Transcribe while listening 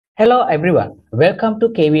Hello everyone, welcome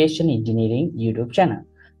to Aviation Engineering YouTube channel.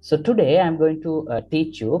 So today I'm going to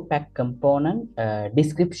teach you pack component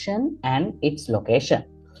description and its location.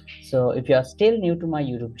 So if you are still new to my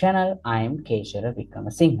YouTube channel, I am Keshara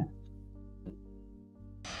Vikramasinghe.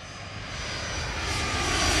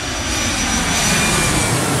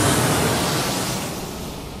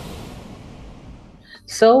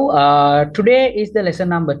 So today is the lesson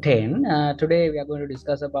number 10. Today we are going to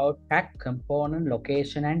discuss about pack component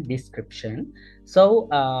location and description. So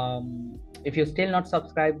if you still not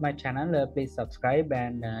subscribed my channel, please subscribe,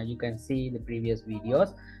 and you can see the previous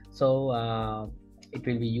videos. So it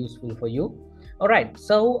will be useful for you. All right.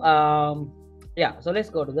 So yeah. So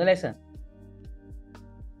let's go to the lesson.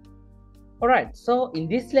 Alright, so in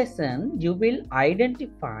this lesson, you will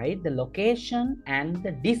identify the location and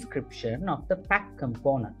the description of the pack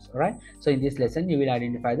components, right? So in this lesson, you will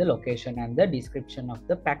identify the location and the description of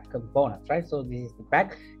the pack components, right? So this is the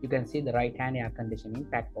pack. You can see the right-hand air conditioning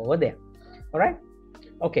pack over there, alright?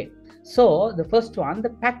 Okay, so the first one, the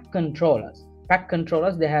pack controllers. Pack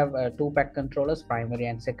controllers, they have two pack controllers, primary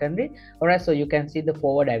and secondary. All right, so you can see the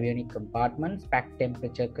forward avionic compartments, pack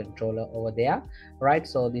temperature controller over there, right?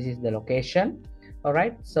 So this is the location. All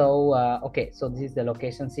right, so okay, so this is the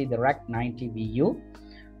location. See the rack 90 VU.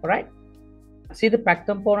 All right, see the pack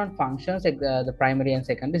component functions, the primary and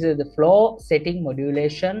secondary. This is the flow setting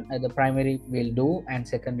modulation, the primary will do and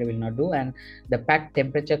secondary will not do, and the pack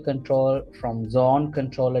temperature control from zone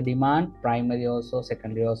controller demand, primary also,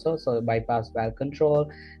 secondary also. So bypass valve control,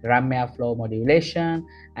 ram airflow modulation,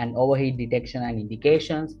 and overheat detection and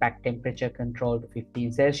indications, pack temperature control to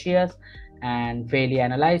 15 Celsius, and failure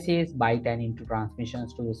analysis, bite and into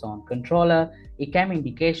transmissions to the zone controller, ECAM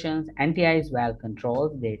indications, anti-ice valve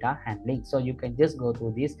controls, data handling. So you can just go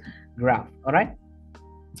through this graph. All right.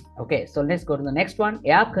 Okay, so let's go to the next one,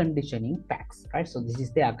 air conditioning packs, right? So this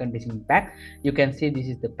is the air conditioning pack. You can see this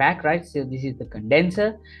is the pack, right? So this is the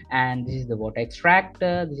condenser, and this is the water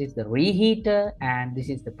extractor, this is the reheater, and this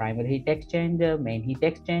is the primary heat exchanger, main heat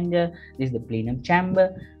exchanger, this is the plenum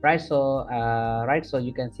chamber, right? So so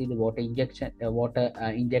you can see the water injection,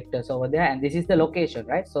 injectors over there, and this is the location,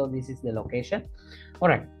 right? So this is the location. All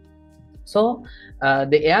right. So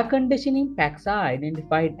the air conditioning packs are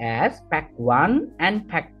identified as pack 1 and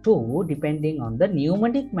pack 2 depending on the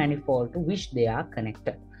pneumatic manifold to which they are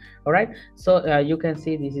connected. All right, so you can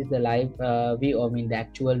see this is the live view, I mean the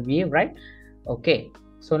actual view, right? Okay,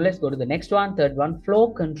 so let's go to the next one, third one,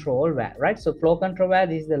 flow control valve, right? So flow control valve,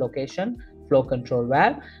 this is the location, flow control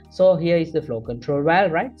valve. So here is the flow control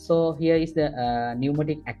valve, right? So here is the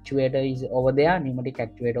pneumatic actuator is over there, pneumatic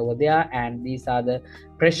actuator over there, and these are the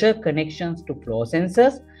pressure connections to flow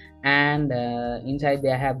sensors, and inside they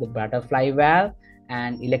have the butterfly valve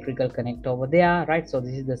and electrical connector over there, right? So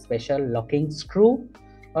this is the special locking screw.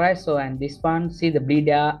 All right, so and this one, see the bleed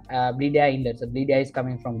air inlet. So bleed air is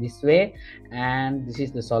coming from this way, and this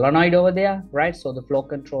is the solenoid over there, right? So the flow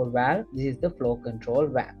control valve, this is the flow control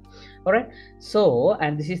valve. All right, so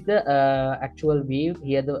and this is the actual view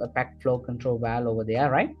here, the pack flow control valve over there,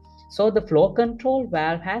 right? So the flow control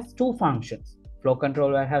valve has two functions. Flow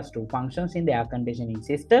control valve has two functions in the air conditioning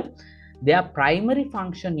system. Their primary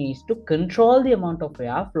function is to control the amount of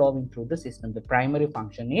air flowing through the system. The primary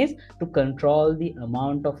function is to control the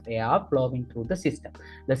amount of air flowing through the system.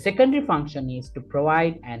 The secondary function is to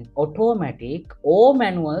provide an automatic or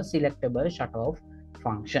manual selectable shutoff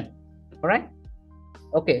function. All right.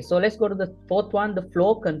 Okay, so let's go to the fourth one, the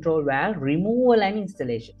flow control valve removal and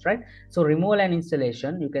installations, right? So removal and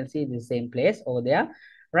installation, you can see the same place over there,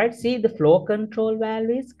 right? See the flow control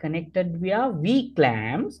valve is connected via V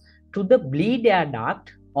clamps to the bleed air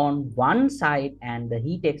duct on one side and the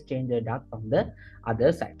heat exchanger duct on the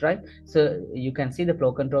other side, right? So you can see the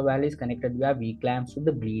flow control valve is connected via V clamps to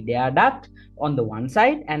the bleed air duct on the one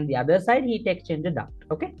side, and the other side heat exchanger duct.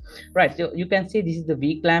 Okay, right, so you can see this is the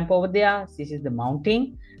V clamp over there, this is the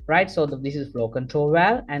mounting, right? So this is flow control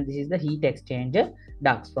valve, and this is the heat exchanger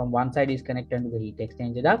ducts. From one side is connected to the heat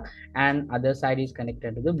exchanger duct, and other side is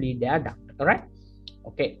connected to the bleed air duct. All right.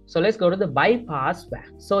 Okay, so let's go to the bypass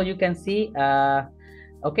valve. So you can see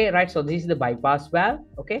okay, right, so this is the bypass valve.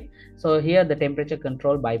 Okay, so here the temperature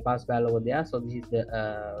control bypass valve over there. So this is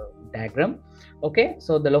the diagram. Okay,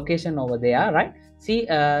 so the location over there, right? See,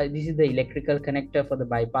 this is the electrical connector for the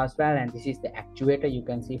bypass valve, and this is the actuator. You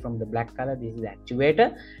can see from the black color, this is the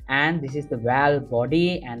actuator, and this is the valve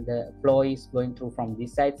body, and the flow is going through from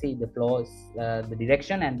this side. See, the flow is the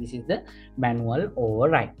direction, and this is the manual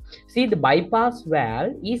override. See, the bypass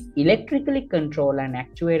valve is electrically controlled and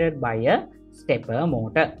actuated by a stepper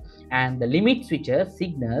motor, and the limit switcher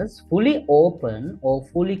signals fully open or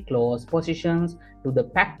fully closed positions to the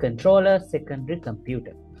pack controller secondary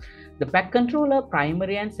computer. The pack controller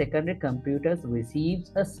primary and secondary computers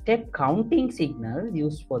receives a step counting signal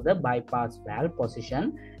used for the bypass valve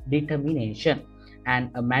position determination, and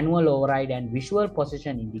a manual override and visual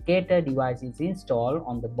position indicator device is installed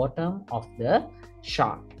on the bottom of the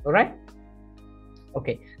shaft. All right.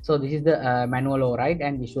 Okay, so this is the manual override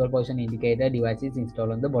and visual position indicator device is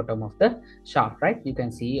installed on the bottom of the shaft, right? You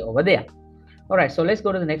can see over there. All right, so let's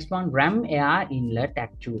go to the next one. Ram air inlet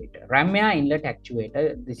actuator. Ram air inlet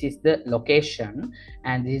actuator, this is the location,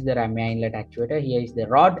 and this is the ram air inlet actuator. Here is the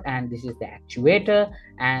rod, and this is the actuator,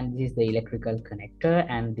 and this is the electrical connector,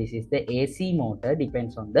 and this is the AC motor,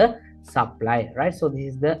 depends on the supply, right? So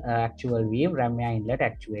this is the actual view, ram air inlet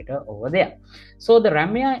actuator over there. So the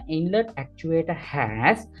ram air inlet actuator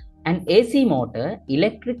has an AC motor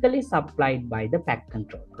electrically supplied by the pack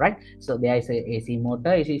controller, right? So there is a AC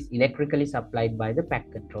motor, it is electrically supplied by the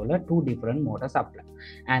pack controller, two different motor supply,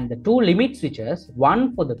 and the two limit switches,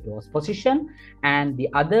 one for the close position and the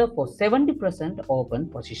other for 70% open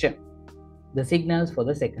position, the signals for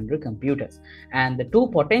the secondary computers, and the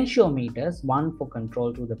two potentiometers, one for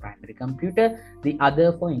control to the primary computer, the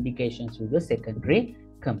other for indications to the secondary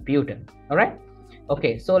computer. All right.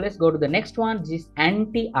 Okay, so let's go to the next one. This is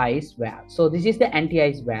anti-ice valve. So this is the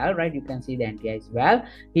anti-ice valve, right? You can see the anti-ice valve.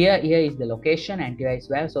 Here is the location, anti-ice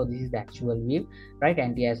valve. So this is the actual view, right?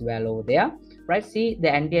 Anti-ice valve over there, right? See the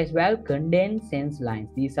anti-ice valve condense lines.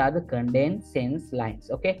 These are the condense lines,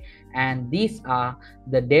 okay? And these are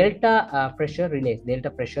the delta pressure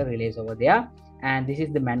relays over there. And this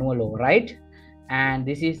is the manual override. And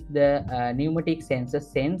this is the pneumatic sensor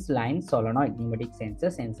sense line solenoid,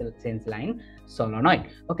 solenoid.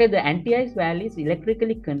 Okay, the anti-ice valve is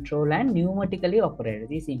electrically controlled and pneumatically operated.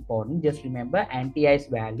 This is important. Just remember, anti-ice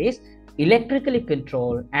valve is electrically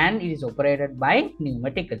controlled and it is operated by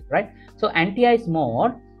pneumatically, right? So anti-ice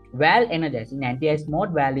mode, valve energized. In anti-ice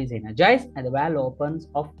mode, valve is energized and the valve opens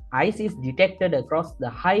of ice is detected across the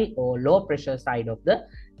high or low pressure side of the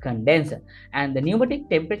condenser. And the pneumatic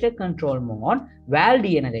temperature control mode, valve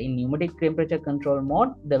de-energized. In pneumatic temperature control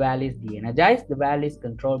mode, the valve is de-energized. The valve is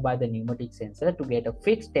controlled by the pneumatic sensor to get a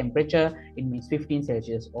fixed temperature. It means 15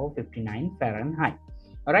 Celsius or 59 Fahrenheit.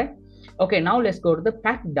 All right. Okay, now let's go to the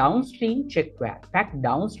pack downstream check valve. Pack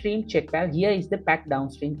downstream check valve. Here is the pack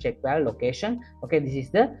downstream check valve location. Okay, this is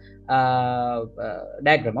the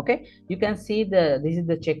diagram. Okay, you can see this is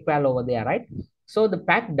the check valve over there, right? So the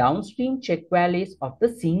pack downstream check valve is of the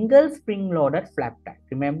single spring-loaded flap type.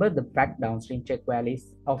 Remember, the pack downstream check valve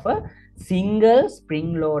is of a single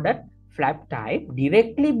spring-loaded flap type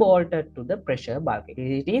directly bolted to the pressure bulkhead.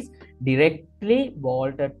 It is directly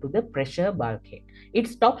bolted to the pressure bulkhead. It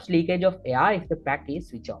stops leakage of air if the pack is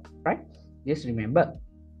switched off, right? Just remember.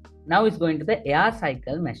 Now it's going to the air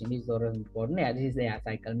cycle machine. This is very important. Yeah, this is the air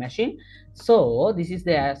cycle machine. So this is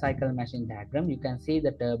the air cycle machine diagram. You can see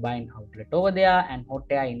the turbine outlet over there and hot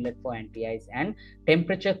air inlet for anti-ice and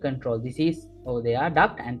temperature control. This is over there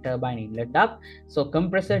duct and turbine inlet duct. So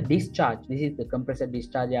compressor discharge. This is the compressor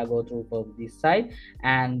discharge air go through from this side,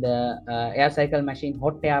 and the air cycle machine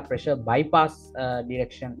hot air pressure bypass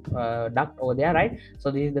direction duct over there, right?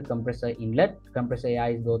 So this is the compressor inlet. Compressor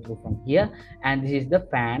air is go through from here, and this is the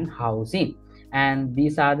fan housing, and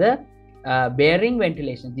these are the bearing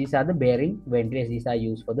ventilation. These are the bearing ventilators. These are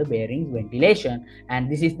used for the bearings ventilation,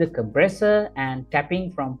 and this is the compressor and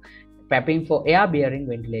tapping for air bearing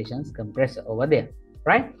ventilations compressor over there,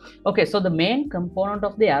 right? Okay, so the main component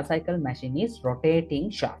of the air cycle machine is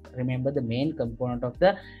rotating shaft. Remember, the main component of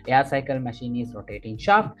the air cycle machine is rotating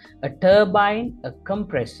shaft. A turbine, a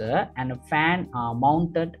compressor, and a fan are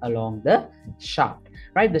mounted along the shaft,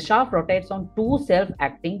 right? The shaft rotates on two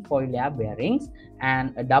self-acting foil air bearings,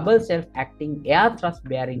 and a double self-acting air thrust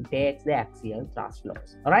bearing takes the axial thrust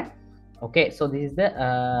loss. All right. Okay, so this is the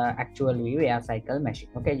actual view air cycle machine.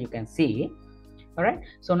 Okay, you can see. All right,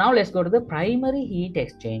 so now let's go to the primary heat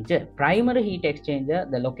exchanger. Primary heat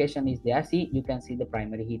exchanger, the location is there. See, you can see the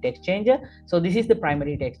primary heat exchanger. So this is the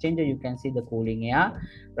primary heat exchanger. You can see the cooling air,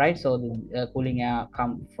 right? So the cooling air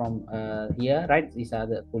come from here, right? These are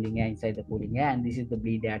the cooling air inside the cooling air, and this is the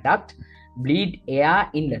bleed air duct, bleed air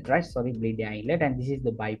inlet, right? Sorry, bleed air inlet, and this is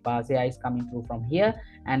the bypass air is coming through from here,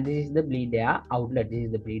 and this is the bleed air outlet. This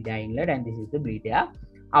is the bleed air inlet, and this is the bleed air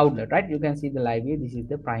outlet, right? You can see the live view. This is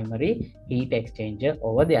the primary heat exchanger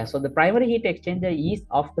over there. So the primary heat exchanger is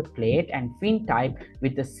of the plate and fin type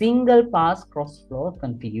with a single pass cross flow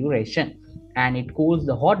configuration, and it cools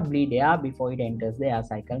the hot bleed air before it enters the air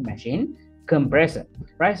cycle machine compressor,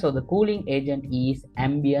 right? So the cooling agent is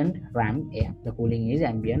ambient ram air. The cooling is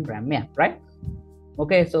ambient ram air, right?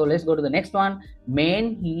 Okay, so let's go to the next one,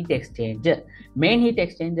 main heat exchanger. Main heat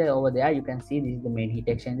exchanger over there, you can see this is the main heat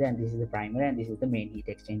exchanger, and this is the primary, and this is the main heat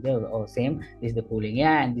exchanger, or same, this is the cooling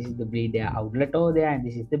air, and this is the bleed air outlet over there, and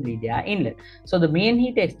this is the bleed air inlet. So the main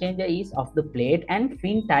heat exchanger is of the plate and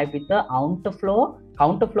fin type with the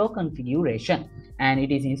counterflow configuration, and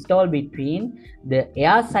it is installed between the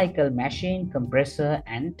air cycle machine, compressor,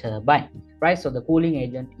 and turbine, right? So the cooling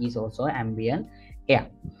agent is also ambient air.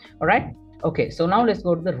 All right. Okay, so now let's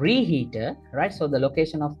go to the reheater, right? So the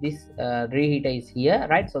location of this reheater is here,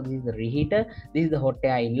 right? So this is the reheater. This is the hot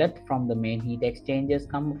air inlet from the main heat exchangers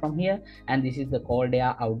come from here, and this is the cold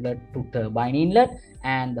air outlet to turbine inlet,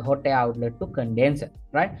 and the hot air outlet to condenser,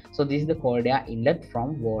 right? So this is the cold air inlet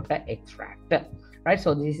from water extractor, right?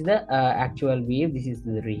 So this is the actual view. This is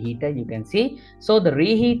the reheater, you can see. So the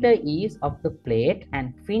reheater is of the plate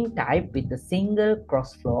and fin type with a single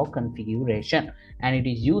cross flow configuration, and it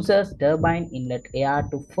is uses turbine inlet air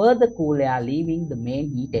to further cool air leaving the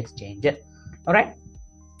main heat exchanger. All right.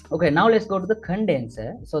 Okay, now let's go to the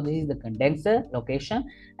condenser. So this is the condenser location,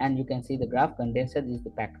 and you can see the graph condenser. This is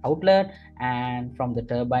the pack outlet, and from the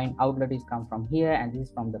turbine outlet is come from here, and this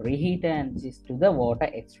is from the reheater, and this is to the water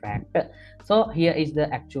extractor. So here is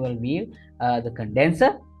the actual view, the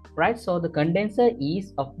condenser, right? So the condenser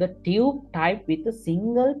is of the tube type with a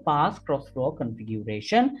single pass cross flow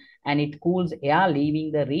configuration, and it cools air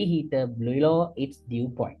leaving the reheater below its dew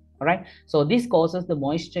point. All right, so this causes the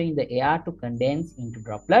moisture in the air to condense into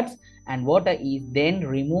droplets, and water is then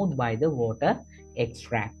removed by the water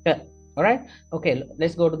extractor. All right, okay,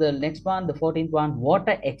 let's go to the next one, the 14th one,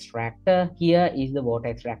 water extractor. Here is the water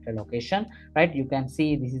extractor location, right? You can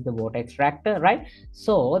see this is the water extractor, right?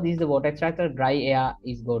 So this is the water extractor. Dry air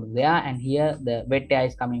is go to there, and here the wet air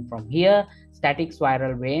is coming from here. Static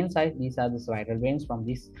spiral vanes, right? These are the spiral vanes. From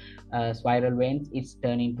this spiral vanes, it's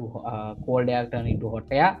turning to cold air, turning to hot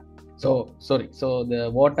air. So the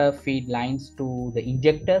water feed lines to the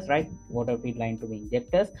injectors, right? Water feed line to the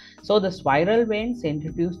injectors. So the spiral vanes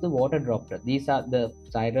centrifuge the water droplet. These are the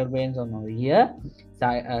spiral vanes on over here.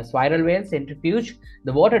 Spiral vanes centrifuge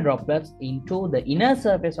the water droplets into the inner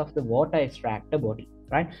surface of the water extractor body,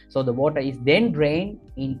 right? So the water is then drained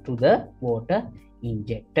into the water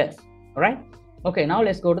injectors. All right. Okay, now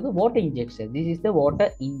let's go to the water injector. This is the water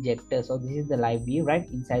injector. So this is the live view, right,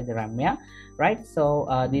 inside the ramya, right?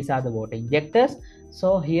 So these are the water injectors.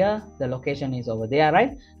 So here the location is over there,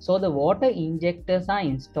 right? So the water injectors are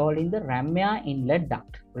installed in the ramya inlet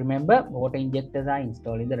duct. Remember, water injectors are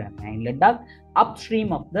installed in the ramya inlet duct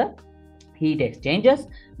upstream of the heat exchangers.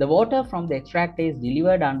 The water from the extractor is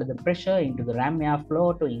delivered under the pressure into the ramya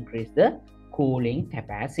flow to increase the cooling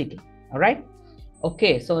capacity. All right.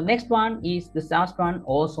 Okay, so next one is the last one,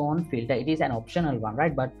 ozone filter. It is an optional one,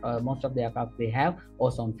 right? But most of the aircraft, they have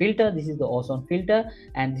ozone filter. This is the ozone filter,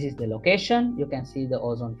 and this is the location. You can see the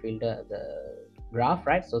ozone filter, the graph,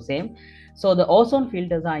 right? So same. So the ozone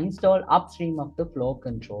filters are installed upstream of the flow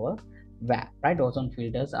control valve, right? Ozone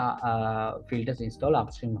filters are filters installed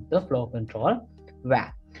upstream of the flow control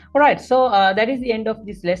valve. All right, so that is the end of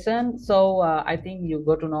this lesson. So I think you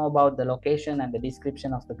got to know about the location and the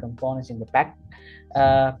description of the components in the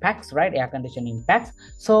packs, right? Air conditioning packs.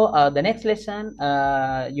 So the next lesson,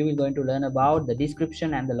 you will going to learn about the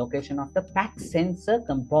description and the location of the pack sensor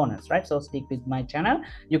components, right? So stick with my channel.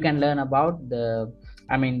 You can learn about the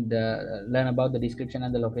learn about the description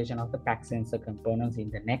and the location of the pack sensor components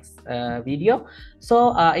in the next video.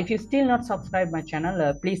 So if you still not subscribe my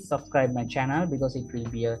channel, please subscribe my channel, because it will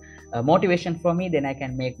be a motivation for me. Then I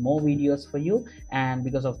can make more videos for you, and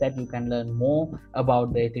because of that you can learn more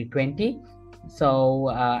about the A320. So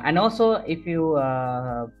and also, if you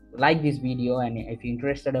like this video and if you're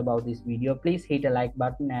interested about this video, please hit a like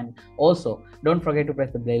button, and also don't forget to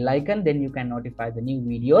press the bell icon. Then you can notify the new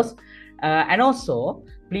videos. And also,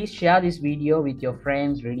 please share this video with your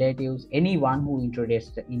friends, relatives, anyone who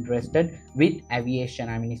interested with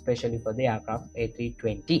aviation. Especially for the aircraft,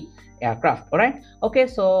 A320 aircraft. All right. Okay.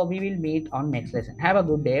 So we will meet on next lesson. Have a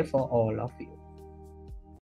good day for all of you.